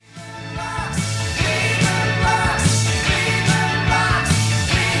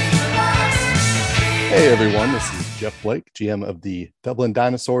Hey everyone, this is Jeff Blake, GM of the Dublin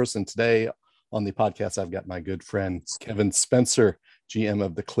Dinosaurs, and today on the podcast I've got my good friend Kevin Spencer, GM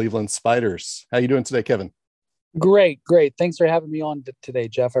of the Cleveland Spiders. How you doing today, Kevin? Great. Thanks for having me on today,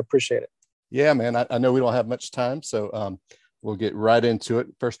 Jeff. I appreciate it. Yeah, man. I know we don't have much time, so we'll get right into it.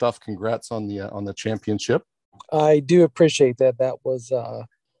 First off, congrats on the championship. I do appreciate that. That was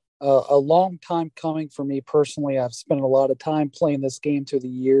a long time coming for me personally. I've spent a lot of time playing this game through the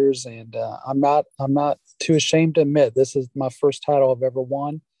years, and I'm not too ashamed to admit this is my first title I've ever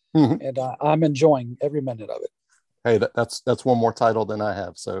won, and I'm enjoying every minute of it. Hey, that's one more title than I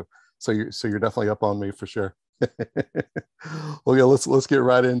have, so you're definitely up on me for sure. Well, yeah, let's get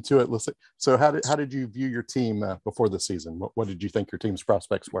right into it. So how did you view your team before the season? What did you think your team's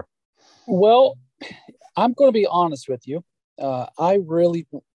prospects were? Well, I'm going to be honest with you. I really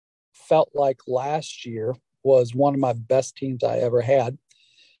felt like last year was one of my best teams I ever had.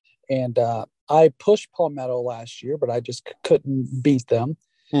 And I pushed Palmetto last year, but I just couldn't beat them.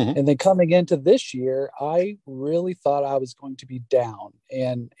 And then coming into this year, I really thought I was going to be down.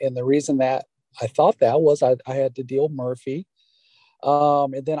 And the reason that I thought that was I had to deal Murphy.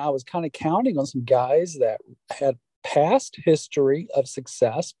 And then I was kind of counting on some guys that had past history of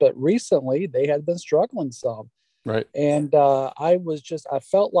success, but recently they had been struggling some. Right. And I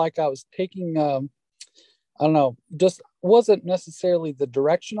felt like I was taking, I don't know, just wasn't necessarily the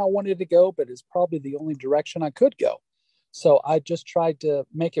direction I wanted to go, but it's probably the only direction I could go. So I just tried to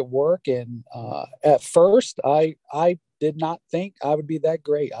make it work. And at first, I did not think I would be that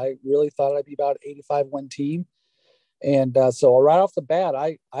great. I really thought I'd be about an 85 win team. And so right off the bat,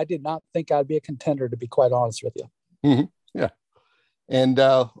 I did not think I'd be a contender, to be quite honest with you. Yeah. And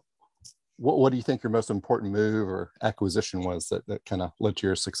what do you think your most important move or acquisition was that kind of led to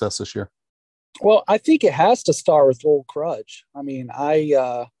your success this year? Well, I think it has to start with Lowell Crutch. I mean,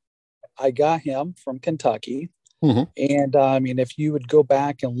 I got him from Kentucky. And I mean, if you would go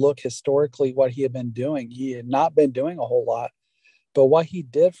back and look historically what he had been doing, he had not been doing a whole lot. But what he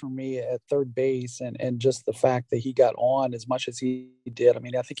did for me at third base and just the fact that he got on as much as he did, I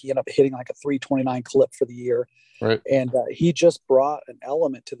mean, I think he ended up hitting like a 329 clip for the year. Right. And he just brought an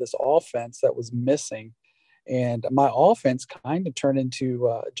element to this offense that was missing. And my offense kind of turned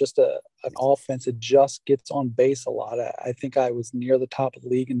into just an offense that just gets on base a lot. I think I was near the top of the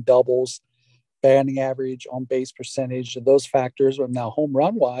league in doubles, batting average, on base percentage, and those factors. But now home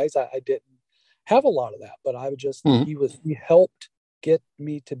run wise, I didn't have a lot of that, but I would just, he helped get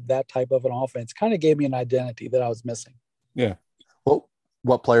me to that type of an offense, kind of gave me an identity that I was missing. Yeah. Well,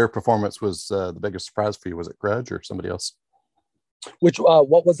 what player performance was the biggest surprise for you? Was it Grudge or somebody else?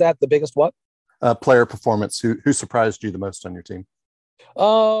 What was that? The biggest what? Player performance. Who surprised you the most on your team?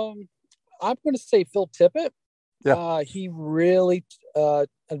 I'm going to say Phil Tippett. Yeah. He really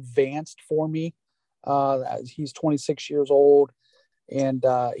advanced for me. He's 26 years old, and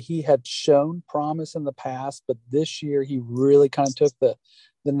he had shown promise in the past, but this year he really kind of took the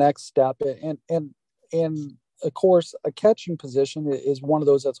next step. And of course, a catching position is one of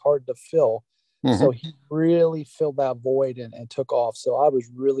those that's hard to fill. So he really filled that void and took off. So I was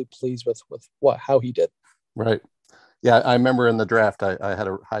really pleased with how he did. Right. Yeah, I remember in the draft, I had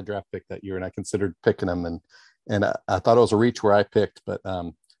a high draft pick that year, and I considered picking him, and I thought it was a reach where I picked, but I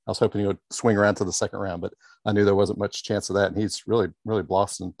was hoping he would swing around to the second round, but I knew there wasn't much chance of that, and he's really, really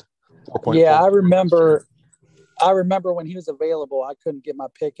blossomed. Yeah, I remember when he was available, I couldn't get my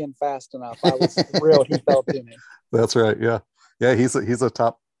pick in fast enough. I was thrilled he fell to me. That's right. Yeah. He's a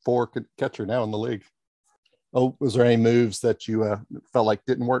top 4 catcher now in the league. Oh, was there any moves that you felt like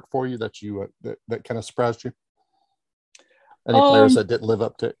didn't work for you that you that kind of surprised you? Any players that didn't live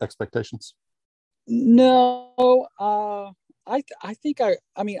up to expectations? No, I think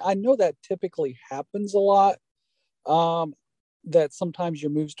I mean, I know that typically happens a lot. That sometimes your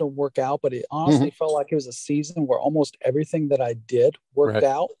moves don't work out, but it honestly felt like it was a season where almost everything that I did worked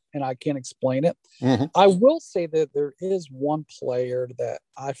out, and I can't explain it. I will say that there is one player that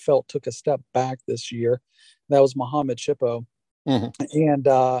I felt took a step back this year. That was Muhammad Chippo. And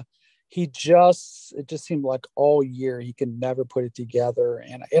it just seemed like all year he could never put it together.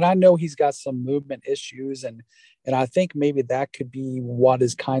 And I know he's got some movement issues, and I think maybe that could be what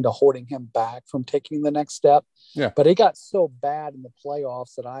is kind of holding him back from taking the next step. Yeah. But it got so bad in the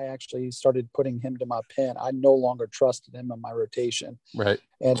playoffs that I actually started putting him to my pen. I no longer trusted him in my rotation. Right.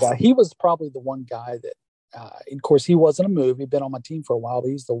 And he was probably the one guy that, of course, he wasn't a move. He'd been on my team for a while,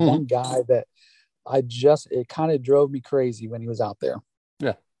 but he's the one guy that it kind of drove me crazy when he was out there.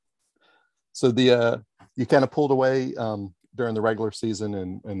 Yeah. So you kind of pulled away during the regular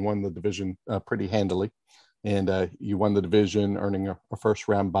season and won the division pretty handily. And you won the division, earning a first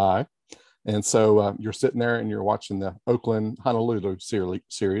round bye. And so you're sitting there and you're watching the Oakland Honolulu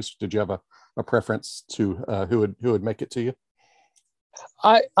series. Did you have a preference to who would make it to you?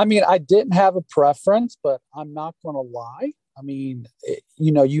 I mean, I didn't have a preference, but I'm not going to lie. I mean,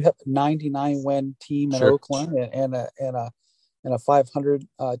 you have a 99 win team in Sure. Oakland and a 500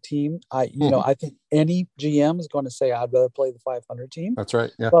 team. Mm-hmm. I think any GM is going to say I'd rather play the 500 team. That's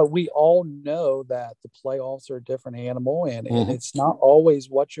right. Yeah. But we all know that the playoffs are a different animal, and Mm-hmm. it's not always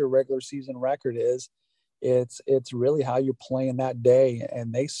what your regular season record is. It's really how you're playing that day,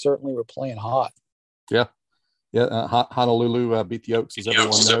 and they certainly were playing hot. Yeah. Yeah. Honolulu beat the Oaks, as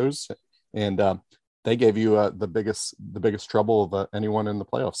everyone knows, and they gave you the biggest trouble of anyone in the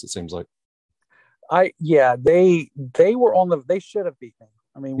playoffs, it seems like. They were they should have beat me.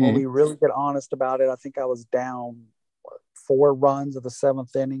 I mean, when Mm-hmm. we really get honest about it, I think I was down 4 runs of the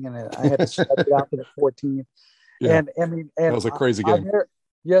 7th inning, and I had to stretch it out to the 14th. Yeah. And that was a crazy game.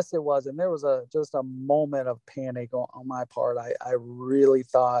 Yes, it was, and there was just a moment of panic on my part. I really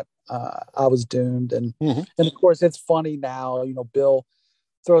thought I was doomed, and Mm-hmm. and of course it's funny now. Bill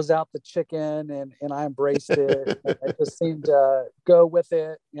throws out the chicken, and I embraced it. And I just seemed to go with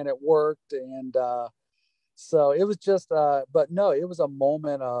it, and it worked. And so it was just, but no, it was a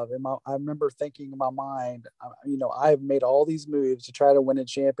moment of. I remember thinking in my mind, I've made all these moves to try to win a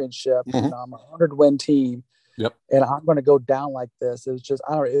championship. Mm-hmm. I'm a 100-win team. Yep. And I'm going to go down like this. It was just,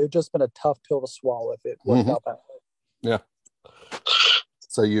 I don't know. It would just been a tough pill to swallow if it worked Mm-hmm. out that way. Yeah.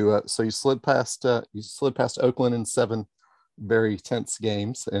 So you slid past Oakland in 7 very tense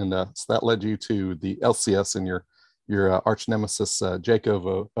games, and so that led you to the LCS and your arch nemesis Jacob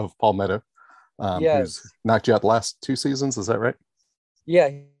of Palmetto, Yes. who's knocked you out the last 2 seasons. Is that right? Yeah,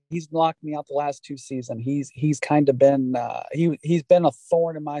 he's knocked me out the last 2 seasons. He's kind of been he's been a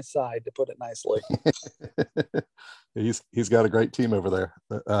thorn in my side, to put it nicely. He's got a great team over there.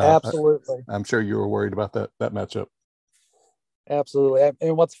 Absolutely. I'm sure you were worried about that matchup. Absolutely.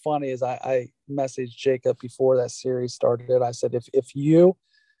 And what's funny is I messaged Jacob before that series started. I said, if you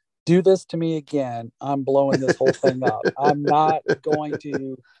do this to me again, I'm blowing this whole thing up. I'm not going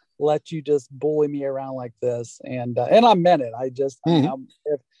to let you just bully me around like this. And I meant it. Mm-hmm.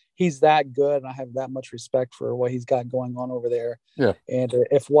 If he's that good, and I have that much respect for what he's got going on over there. Yeah. And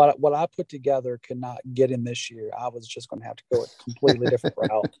if what I put together could not get him this year, I was just going to have to go a completely different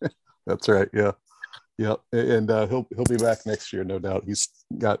route. That's right. Yeah. Yeah. And he'll be back next year, no doubt. He's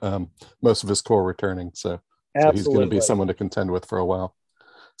got most of his core returning. So he's going to be someone to contend with for a while.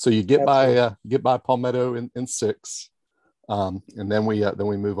 So you get by Palmetto in 6. And then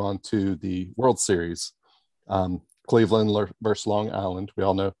we move on to the World Series, Cleveland versus Long Island. We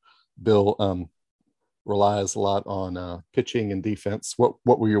all know Bill relies a lot on pitching and defense. What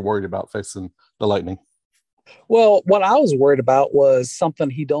were you worried about facing the Lightning? Well, what I was worried about was something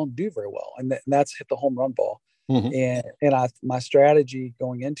he don't do very well, and that's hit the home run ball. Mm-hmm. And my strategy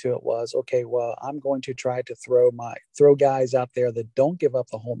going into it was, okay, well, I'm going to try to throw guys out there that don't give up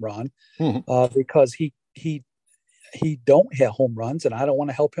the home run, mm-hmm. Because he don't hit home runs, and I don't want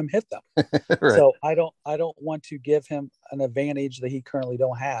to help him hit them. Right. So I don't want to give him an advantage that he currently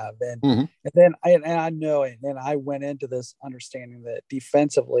don't have. And mm-hmm. and then I know it. And I went into this understanding that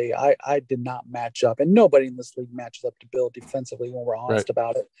defensively, I did not match up, and nobody in this league matches up to Bill defensively when we're honest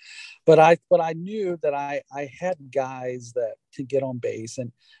about it. But I knew that I had guys that can get on base,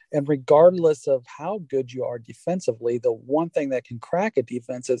 and regardless of how good you are defensively, the one thing that can crack a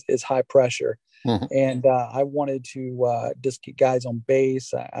defense is high pressure. Mm-hmm. And I wanted to just get guys on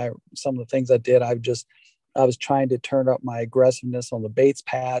base. Some of the things I did, I was trying to turn up my aggressiveness on the base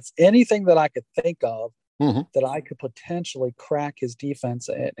paths, anything that I could think of mm-hmm. that I could potentially crack his defense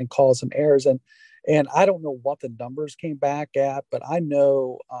and cause some errors. And I don't know what the numbers came back at, but I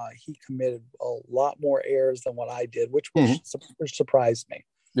know he committed a lot more errors than what I did, which surprised me.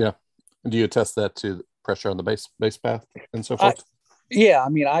 Yeah. And do you attest that to pressure on the base path and so forth? Yeah. I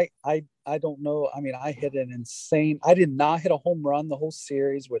mean, I don't know. I mean, I hit an insane. I did not hit a home run the whole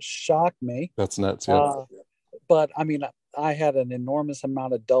series, which shocked me. That's nuts. Yeah. But I mean, I had an enormous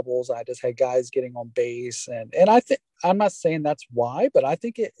amount of doubles. I just had guys getting on base, and I think, I'm not saying that's why, but I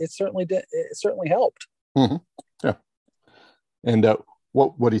think it certainly did. It certainly helped. Mm-hmm. Yeah. And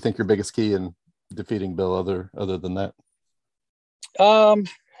what do you think your biggest key in defeating Bill other than that?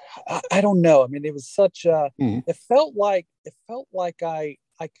 I don't know. I mean, it was such a. Mm-hmm. It felt like I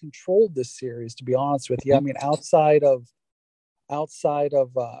controlled this series, to be honest with you. I mean, outside of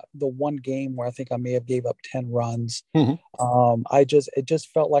the one game where I think I may have gave up 10 runs, mm-hmm. it just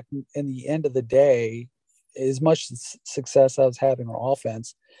felt like in the end of the day, as much success I was having on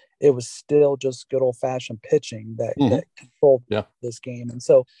offense, it was still just good old fashioned pitching that controlled this game. And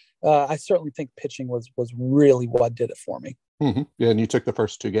so I certainly think pitching was really what did it for me. Yeah, and you took the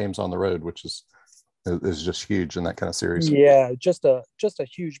first 2 games on the road, which is just huge in that kind of series. Yeah, just a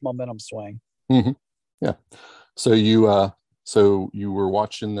huge momentum swing. Yeah. So you were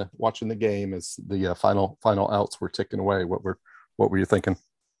watching the game as the final outs were ticking away. What were you thinking?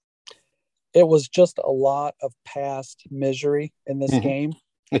 It was just a lot of past misery in this game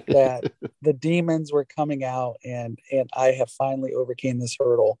that the demons were coming out, and I have finally overcame this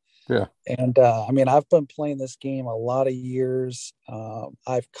hurdle. Yeah. And I mean, I've been playing this game a lot of years.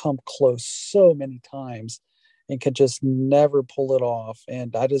 I've come close so many times and could just never pull it off.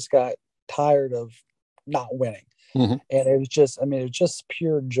 And I just got tired of not winning. And it was just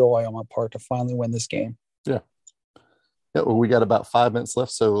pure joy on my part to finally win this game. Yeah. Yeah. Well, we got about 5 minutes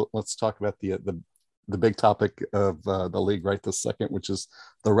left. So let's talk about the big topic of the league right this second, which is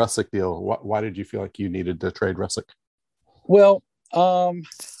the Russick deal. Why did you feel like you needed to trade Russick? Well,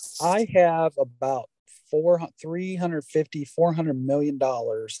 I have about $400 million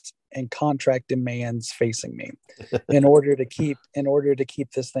in contract demands facing me in order to keep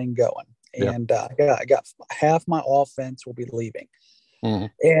this thing going. And I got half my offense will be leaving.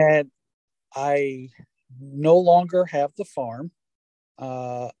 And I no longer have the farm.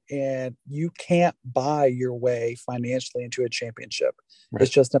 And you can't buy your way financially into a championship. Right.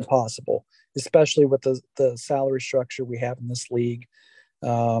 It's just impossible, especially with the salary structure we have in this league.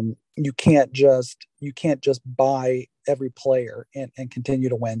 You can't just buy every player and continue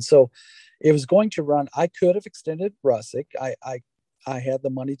to win. So it was going to run. I could have extended Russick. I had the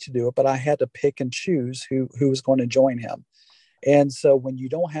money to do it, but I had to pick and choose who was going to join him. And so when you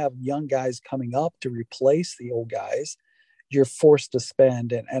don't have young guys coming up to replace the old guys, you're forced to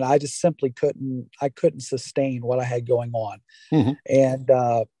spend. And I just simply couldn't sustain what I had going on. And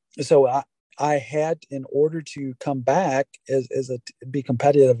so I had, in order to come back be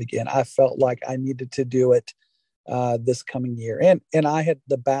competitive again, I felt like I needed to do it this coming year. And I had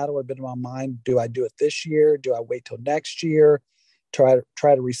the battle had been in my mind. Do I do it this year? Do I wait till next year? Try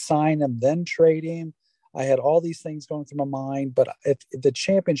to re-sign him, then trade him? I had all these things going through my mind, but the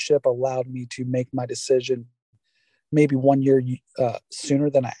championship allowed me to make my decision maybe 1 year sooner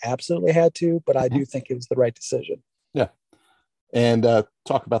than I absolutely had to, but I do think it was the right decision. Yeah. And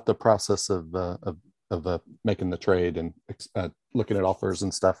talk about the process of making the trade and looking at offers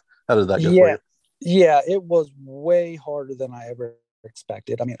and stuff. How did that go for you? Yeah, it was way harder than I ever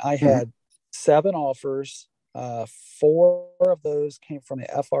expected. I mean, I had 7 offers. 4 of those came from the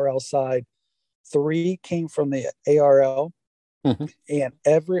FRL side. 3 came from the ARL. And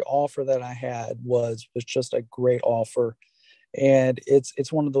every offer that I had was just a great offer. And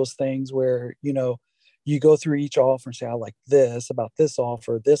it's one of those things where, you go through each offer and say, I like this about this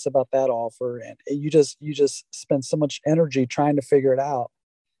offer, this about that offer. And you just spend so much energy trying to figure it out.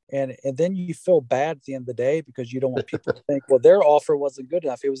 And then you feel bad at the end of the day because you don't want people to think, well, their offer wasn't good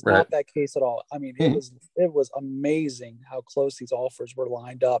enough. It was not that case at all. I mean, it was amazing how close these offers were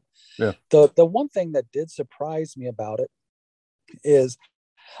lined up. Yeah. The one thing that did surprise me about it is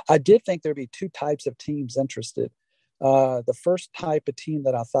I did think there'd be 2 types of teams interested. The first type of team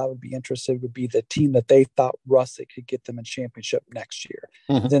that I thought would be interested would be the team that they thought Russick could get them a championship next year.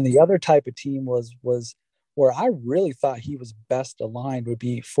 Then the other type of team was where I really thought he was best aligned would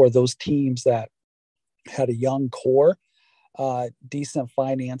be for those teams that had a young core, decent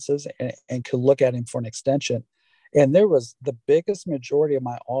finances, and could look at him for an extension. And there was the biggest majority of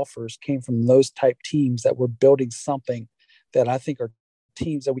my offers came from those type teams that were building something that I think are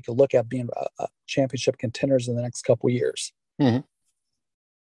teams that we could look at being a championship contenders in the next couple of years.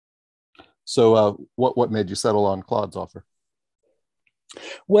 So what made you settle on Claude's offer?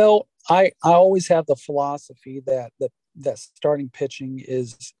 Well, I always have the philosophy that starting pitching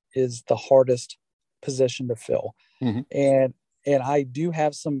is the hardest position to fill. And I do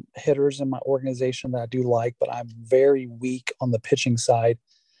have some hitters in my organization that I do like, but I'm very weak on the pitching side.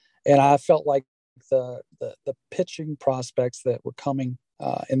 And I felt like the pitching prospects that were coming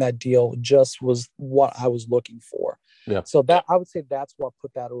in that deal just was what I was looking for. Yeah. So that I would say that's what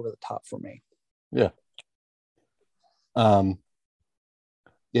put that over the top for me. Yeah.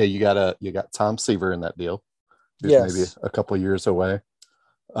 Yeah, you got Tom Seaver in that deal, who's maybe a couple of years away.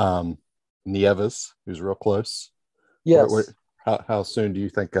 Nieves, who's real close. Yes. How soon do you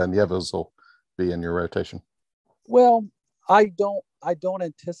think Nieves will be in your rotation? Well, I don't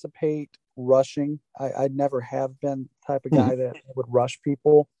anticipate rushing. I never have been the type of guy that would rush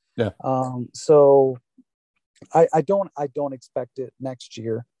people. Yeah. So I don't expect it next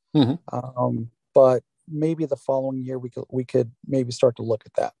year. But maybe the following year we could maybe start to look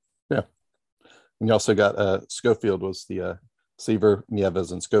at that. Yeah. And you also got Schofield was the Seaver,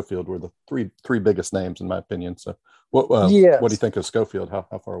 Nieves, and Schofield were the three biggest names in my opinion. So what do you think of Schofield?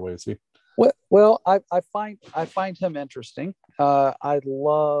 How far away is he? Well, I find him interesting. I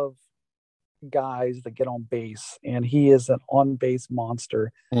love guys that get on base, and he is an on base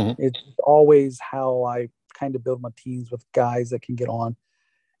monster. Mm-hmm. It's always how I kind of build my teams, with guys that can get on.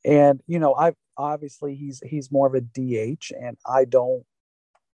 And I obviously he's more of a DH, and I don't.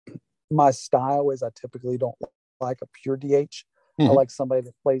 My style is I typically don't like a pure DH. Mm-hmm. I like somebody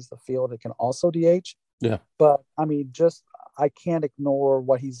that plays the field that can also DH. Yeah. But I mean, I can't ignore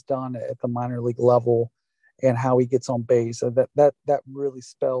what he's done at the minor league level and how he gets on base. So that really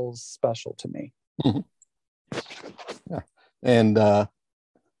spells special to me. Mm-hmm. Yeah. And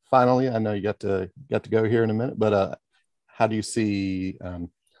finally, I know you got to go here in a minute, but how do you see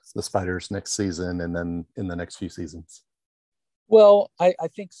the Spiders next season and then in the next few seasons? Well, I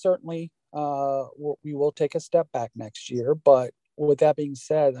think certainly we will take a step back next year. But with that being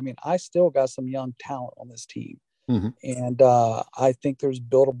said, I mean, I still got some young talent on this team. Mm-hmm. And I think there's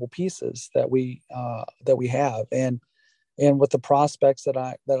buildable pieces that we have, and with the prospects that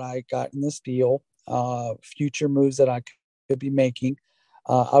I got in this deal, future moves that I could be making,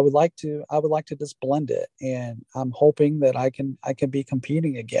 I would like to just blend it, and I'm hoping that I can be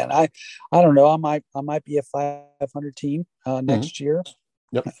competing again. I don't know, I might be a 500 team next Mm-hmm. year.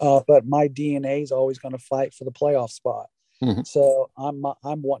 Yep. But my DNA is always going to fight for the playoff spot. Mm-hmm. So I'm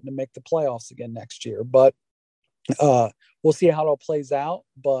wanting to make the playoffs again next year, but we'll see how it all plays out.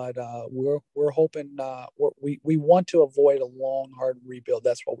 But we're hoping we want to avoid a long, hard rebuild.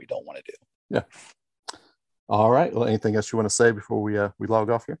 That's what we don't want to do. Yeah. All right. Well, anything else you want to say before we log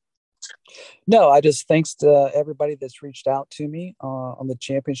off here? No, I just thanks to everybody that's reached out to me on the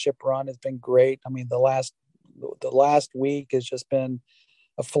championship run. Has been great. I mean, the last week has just been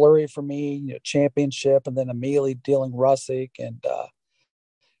a flurry for me. Championship, and then immediately dealing Russick, and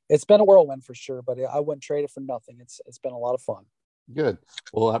it's been a whirlwind for sure. But I wouldn't trade it for nothing. It's been a lot of fun. Good.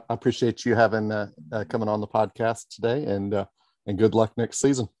 Well, I appreciate you having coming on the podcast today, and good luck next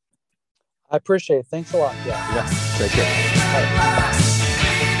season. I appreciate it. Thanks a lot. Yeah. Take care.